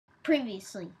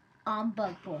Previously on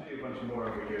Bug Boy. A bunch more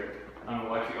over here.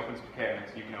 We'll actually open some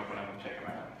cabinets. You can open them and check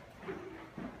them out.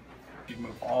 You can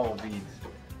move all of these.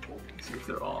 See if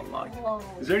they're all unlocked. Whoa.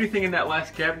 Is there anything in that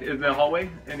last cabinet in the hallway?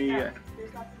 Any? Yeah,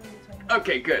 there's nothing in this one.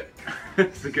 Okay, good.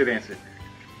 That's a good answer.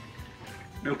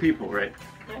 No people, right?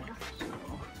 Yeah. So,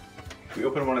 if we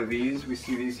open one of these, we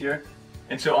see these here.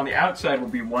 And so on the outside will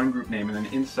be one group name, and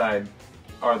then inside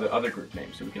are the other group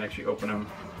names. So we can actually open them,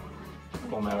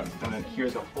 pull them out, and then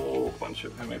here's a whole bunch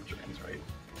of hemipterans, right?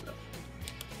 So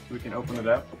we can open it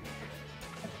up.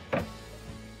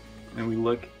 And we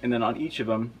look, and then on each of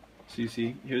them, so you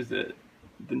see, here's the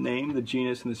name, the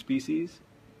genus, and the species.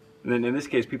 And then in this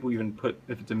case, people even put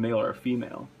if it's a male or a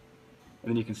female. And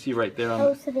then you can see right there on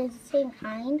Oh, so they're the same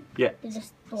kind? Yeah. They're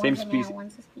just the Same one's a species. male,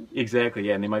 one's a species. Exactly,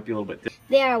 yeah, and they might be a little bit different.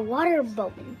 They are water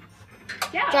boatmen.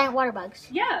 Yeah. Giant water bugs.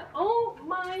 Yeah. Oh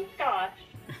my gosh.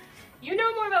 You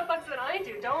know more about bugs than I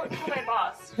do. Don't tell my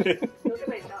boss. Look at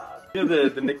my job. You know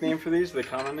the nickname for these, the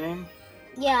common name?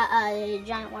 Yeah,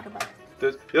 giant water bugs.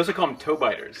 They also call them toe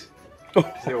biters.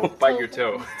 They will bite your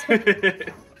toe.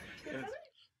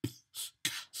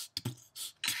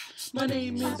 My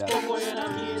name is Boy and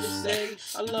I'm here to say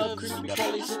I love creepy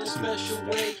crawlies in a special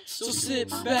way. So sit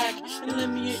back and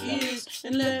lend me your ears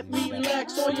and let me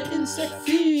relax all your insect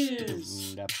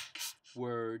fears.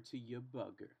 Word to your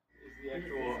bugger. The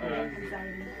actual, Oh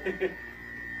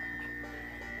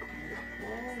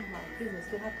my goodness,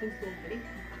 they have things so big.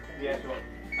 the actual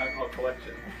alcohol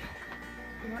collection.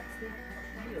 What's the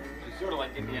deal? It's sort of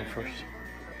like Indiana first.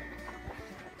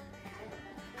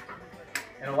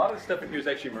 And a lot of the stuff in here is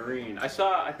actually marine. I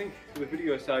think the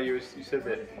video I saw you said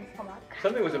that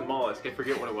something was a mollusk. I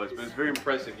forget what it was, but it was very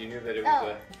impressive. You knew that it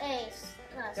was a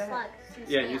slug.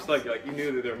 Yeah, you slug. Like you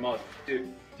knew that they were mollusks. Do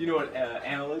you know what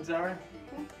annelids are?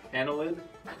 Annelid?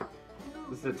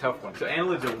 This is a tough one. So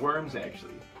annelids are worms,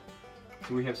 actually.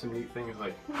 So we have some neat things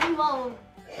like Whoa.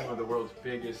 some of the world's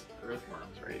biggest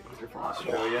earthworms, right? They're from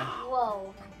Australia.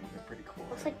 Whoa. They're pretty cool.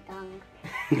 Looks like dung.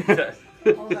 It does.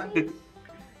 Hold on.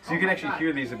 So you can actually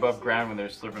hear these above ground when they're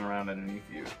slurping around underneath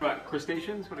you. But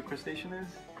crustaceans? What a crustacean is?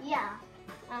 Yeah.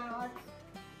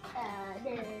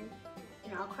 There's,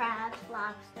 crabs,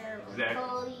 lobster, Exactly.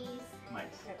 goalies, Nice.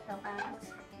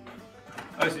 reptiles.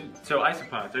 Oh, so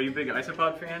isopods. Are you a big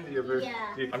isopod fan? Do you ever? Yeah.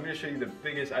 I'm going to show you the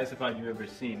biggest isopod you've ever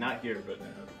seen. Not here, but in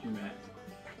a few minutes.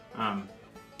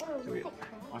 So we have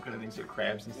all kind of things like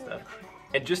crabs and stuff.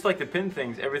 And just like the pin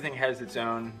things, everything has its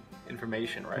own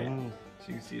information, right? So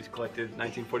you can see it's collected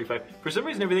 1945. For some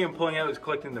reason, everything I'm pulling out is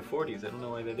collected in the 40s. I don't know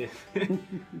why that is. And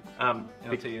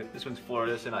I'll tell you, this one's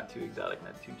Florida, so not too exotic,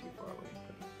 not too far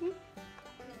away.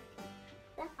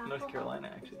 But North Carolina,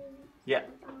 actually. Yeah.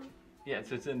 Yeah,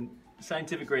 so it's in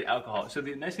scientific grade alcohol. So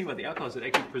the nice thing about the alcohol is it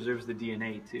actually preserves the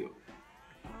DNA too.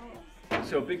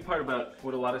 So a big part about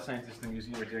what a lot of scientists in the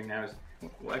museum are doing now is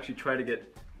we'll actually try to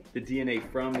get the DNA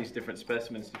from these different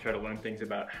specimens to try to learn things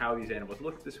about how these animals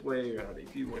look this way or how they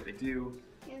do what they do.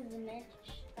 Here's the mantis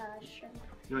shrimp.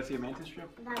 You want to see a mantis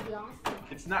shrimp? That'd be awesome.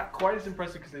 It's not quite as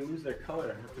impressive because they lose their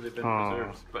color after they've been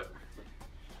preserved, but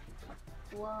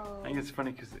Whoa. I think it's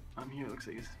funny because on here it looks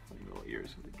like it's funny little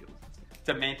ears with the gills. It's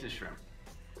a mantis shrimp.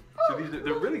 So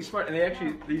they're really smart, and they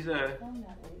actually these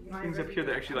things up here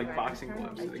they're actually like boxing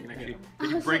gloves, so they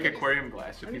can break aquarium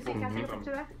glass. So people keep them.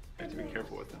 Have to be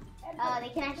careful with them. They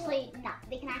can actually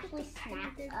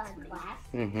snap glass.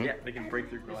 Yeah, they can break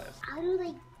through glass. How do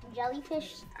like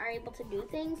jellyfish are able to do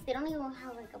things? They don't even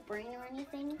have like a brain or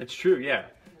anything. It's true, yeah.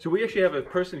 So we actually have a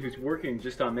person who's working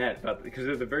just on that, because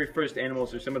they're the very first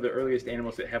animals, or some of the earliest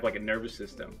animals that have like a nervous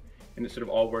system, and it sort of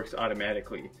all works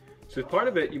automatically. So part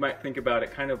of it, you might think about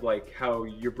it kind of like how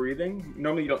you're breathing.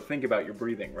 Normally you don't think about your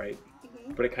breathing, right?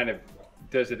 But it kind of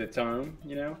does it its own,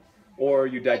 you know? Or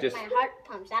you digest... Like my heart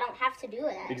pumps, I don't have to do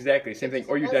it. Exactly, same thing.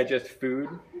 Or you digest food.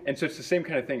 And so it's the same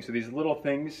kind of thing. So these little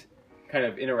things kind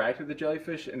of interact with the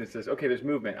jellyfish, and it says, okay, there's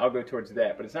movement, I'll go towards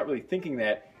that. But it's not really thinking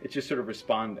that, it's just sort of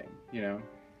responding, you know?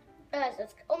 So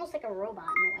it's almost like a robot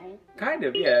in a way. Kind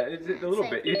of, yeah, it's a little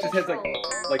bit. It just has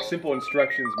like simple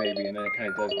instructions maybe, and then it kind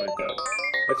of does what it does.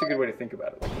 That's a good way to think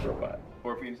about it, like a robot.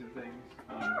 Scorpions and things,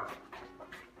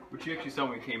 which you actually saw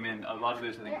when we came in. A lot of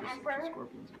those, I think, were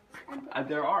scorpions.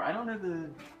 There are. I don't know the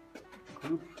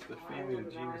group, the family,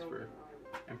 the genus for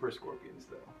emperor scorpions,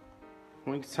 though.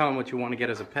 Why don't you tell them what you want to get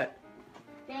as a pet?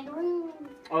 Kangaroo.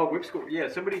 Oh, whip scorpion. Yeah,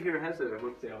 somebody here has a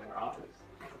whiptail in their office.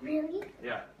 Really?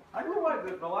 Yeah. I don't know why,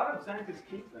 a lot of scientists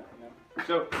keep them, you know?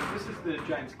 So, this is the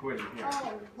giant squid in here.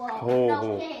 Oh, whoa.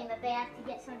 No kidding that they have to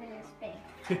get something this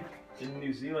big. In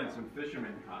New Zealand, some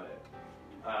fishermen caught it.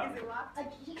 Is it locked? A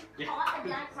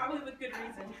giant... Probably with good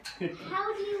reason. How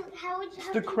would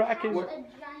you the Kraken. catch a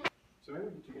giant... So maybe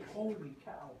we can holy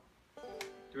cow.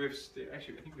 Do we have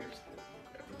actually, I think we have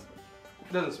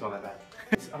It doesn't smell that bad.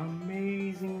 It's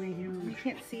amazingly huge. You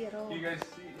can't see at all. Do you guys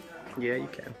see? Yeah, you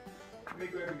can. Let me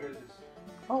grab you guys.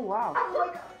 Oh wow.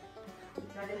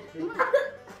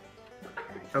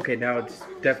 Okay, now it's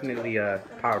definitely a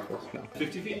powerful smell.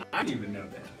 50 feet? I didn't even know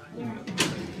that.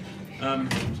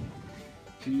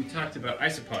 So you talked about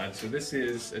isopods. So this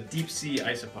is a deep sea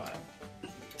isopod,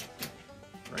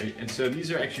 right? And so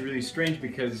these are actually really strange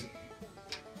because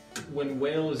when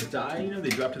whales die, you know, they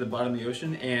drop to the bottom of the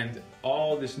ocean, and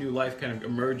all this new life kind of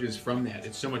emerges from that.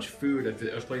 It's so much food at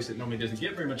a place that normally doesn't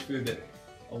get very much food that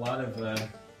a lot of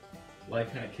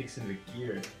life kind of kicks into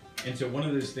gear. And so one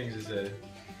of those things is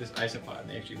this isopod, and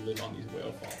they actually live on these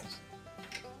whale falls.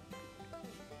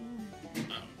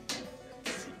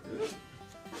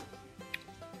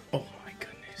 Oh my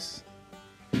goodness.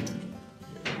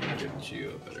 I'll give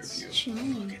you a better view.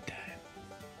 Look at that.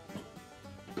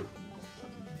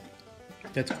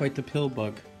 That's quite the pill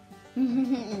bug. I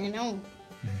know.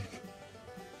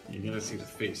 You gotta see the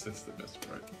face, that's the best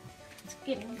part. It's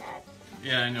getting bad.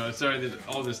 Yeah, I know. Sorry that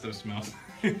all this stuff smells.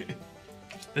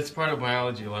 That's part of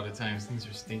biology a lot of times. Things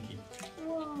are stinky.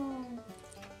 Whoa.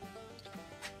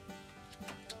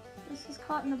 This is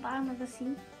caught in the bottom of the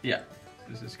sea. Yeah,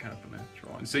 this is kind of a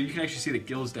natural. And so you can actually see the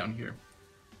gills down here.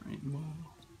 Right?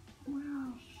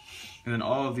 Wow. And then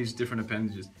all of these different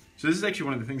appendages. So this is actually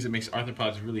one of the things that makes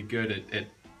arthropods really good at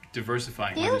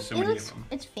diversifying. There's so many of them.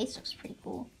 Its face looks pretty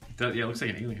cool. Yeah, it looks like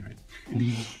an alien, right?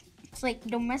 It's like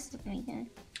domesticated.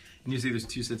 And you see there's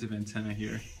two sets of antennae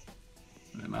here.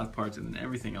 And the mouth parts, and then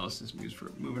everything else is used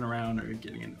for moving around or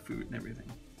getting into food and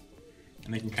everything.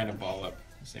 And they can kind of ball up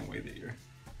the same way that your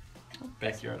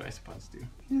backyard isopods do.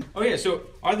 Oh yeah, so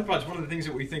arthropods, one of the things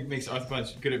that we think makes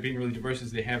arthropods good at being really diverse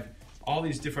is they have all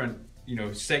these different, you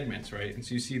know, segments, right? And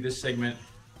so you see this segment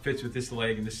fits with this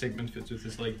leg, and this segment fits with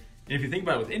this leg. And if you think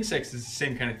about it with insects, it's the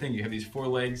same kind of thing. You have these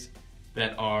forelegs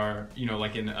that are, you know,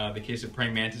 like in the case of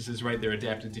praying mantises, right? They're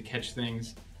adapted to catch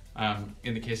things.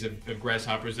 In the case of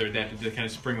grasshoppers, they're adapted to kind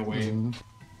of spring away.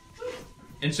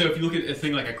 And so if you look at a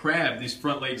thing like a crab, these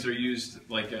front legs are used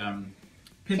like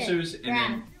pincers, and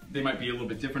then they might be a little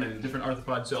bit different in a different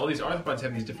arthropod. So all these arthropods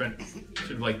have these different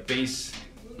sort of like base.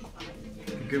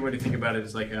 A good way to think about it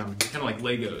is like kind of like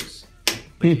Legos.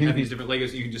 Like you have these different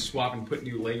Legos that you can just swap and put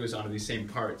new Legos onto these same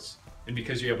parts. And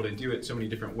because you're able to do it so many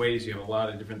different ways, you have a lot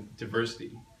of different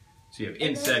diversity. So you have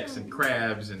insects and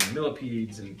crabs and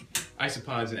millipedes and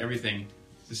isopods and everything.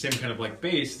 It's the same kind of like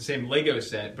base, the same Lego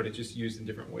set, but it's just used in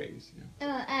different ways. You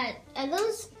know? Are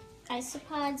those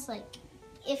isopods, like,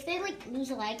 if they like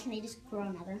lose a leg, can they just grow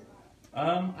another?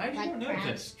 I Like don't know if crabs?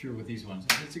 that's true with these ones.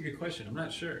 That's a good question. I'm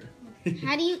not sure.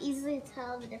 How do you easily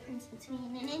tell the difference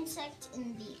between an insect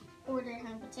in the order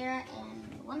Hemiptera and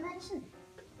the one that isn't?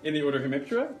 In the order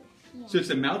Hemiptera? Yeah. So it's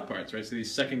the mouth parts, right? So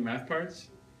these sucking mouth parts.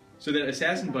 So that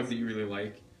assassin bug that you really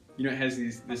like, you know, it has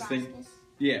this thing. Proboscis.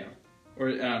 Yeah. Or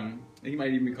I think it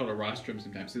might even be called a rostrum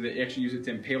sometimes. So they actually use it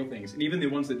to impale things. And even the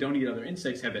ones that don't eat other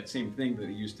insects have that same thing that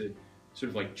they use to sort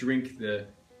of like drink the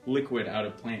liquid out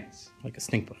of plants. Like a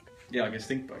stink bug. Yeah, like a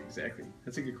stink bug, exactly.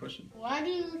 That's a good question. Why do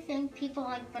you think people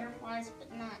like butterflies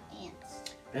but not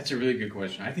ants? That's a really good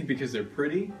question. I think because they're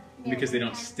pretty and because they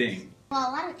don't sting. Well,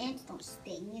 a lot of ants don't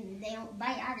sting and they don't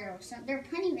bite either. So there are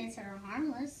plenty of ants that are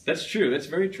harmless. That's true. That's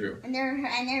very true. And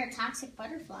they're toxic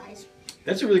butterflies.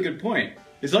 That's a really good point.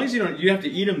 As long as you have to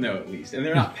eat them though, at least. And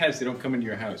they're not pests, they don't come into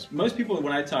your house. Most people,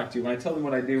 when I talk to, when I tell them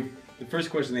what I do, the first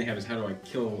question they have is, how do I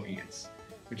kill ants?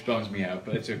 Which bums me out,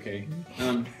 but it's okay.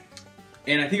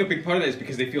 And I think a big part of that is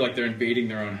because they feel like they're invading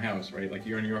their own house, right? Like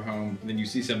you're in your home, and then you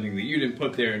see something that you didn't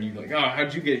put there, and you're like, oh,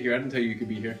 how'd you get here? I didn't tell you you could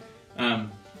be here.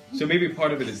 So maybe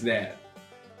part of it is that.